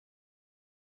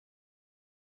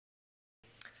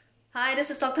Hi, this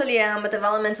is Dr. Liang. I'm a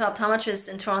developmental optometrist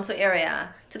in Toronto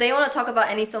area. Today I want to talk about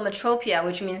anisometropia,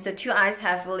 which means the two eyes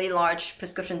have really large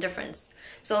prescription difference.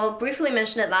 So I'll briefly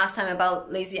mention it last time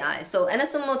about lazy eye. So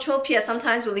anisometropia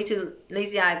sometimes will lead to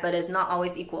lazy eye, but it's not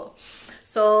always equal.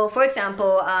 So for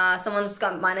example, someone's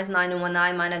got -9 in one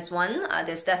eye, -1,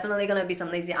 there's definitely going to be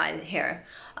some lazy eye here.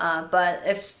 But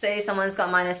if say someone's got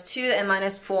 -2 and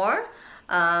 -4,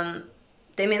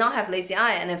 they may not have lazy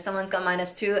eye, and if someone's got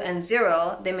 -2 and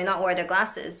 0, they may not wear their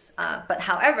glasses. But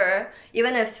however,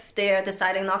 even if they are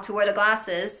deciding not to wear the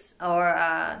glasses, or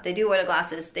they do wear the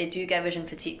glasses, they do get vision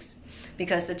fatigues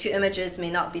because the two images may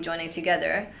not be joining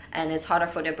together, and it's harder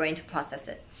for their brain to process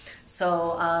it.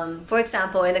 So, for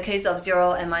example, in the case of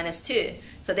 0 and -2,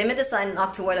 so they may decide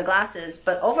not to wear the glasses,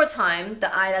 but over time, the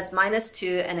eye that's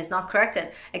 -2 and is not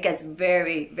corrected, it gets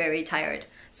very, very tired.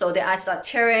 So their eyes start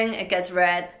tearing, it gets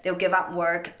red, they'll give up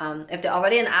work. If they're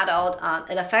already an adult,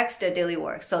 it affects their daily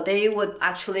work. So they would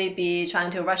actually be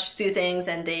trying to rush through things,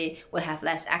 and they would have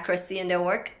less accuracy in their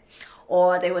work,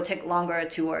 or they would take longer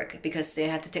to work because they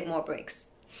have to take more breaks.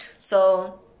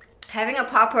 So having a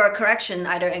proper correction,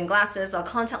 either in glasses or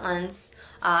contact lens,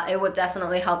 it would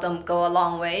definitely help them go a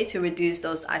long way to reduce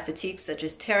those eye fatigues, such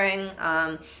as tearing,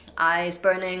 eyes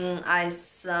burning,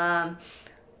 eyes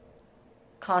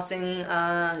causing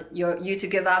you to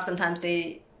give up. Sometimes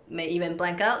they may even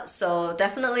blank out. So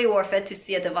definitely worth it to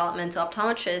see a developmental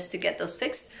optometrist to get those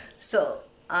fixed. So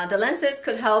the lenses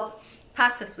could help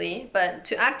passively, but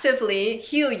to actively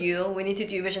heal you, we need to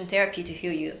do vision therapy to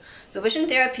heal you. So vision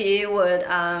therapy would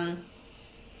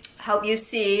help you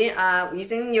see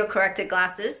using your corrected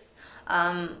glasses,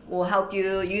 will help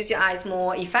you use your eyes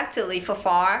more effectively for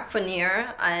far, for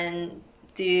near, and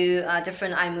do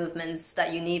different eye movements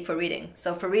that you need for reading.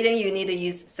 So for reading, you need to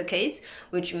use saccades,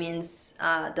 which means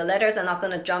the letters are not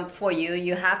going to jump for you.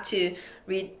 You have to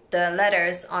read the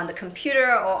letters on the computer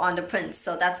or on the print.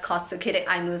 So that's called saccadic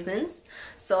eye movements.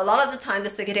 So a lot of the time, the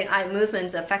saccadic eye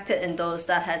movements are affected in those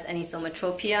that has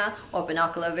anisometropia or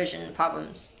binocular vision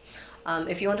problems.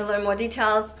 If you want to learn more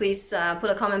details, please put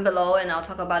a comment below, and I'll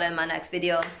talk about it in my next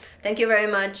video. Thank you very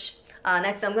much.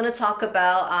 Next, I'm going to talk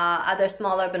about other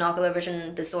smaller binocular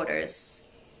vision disorders.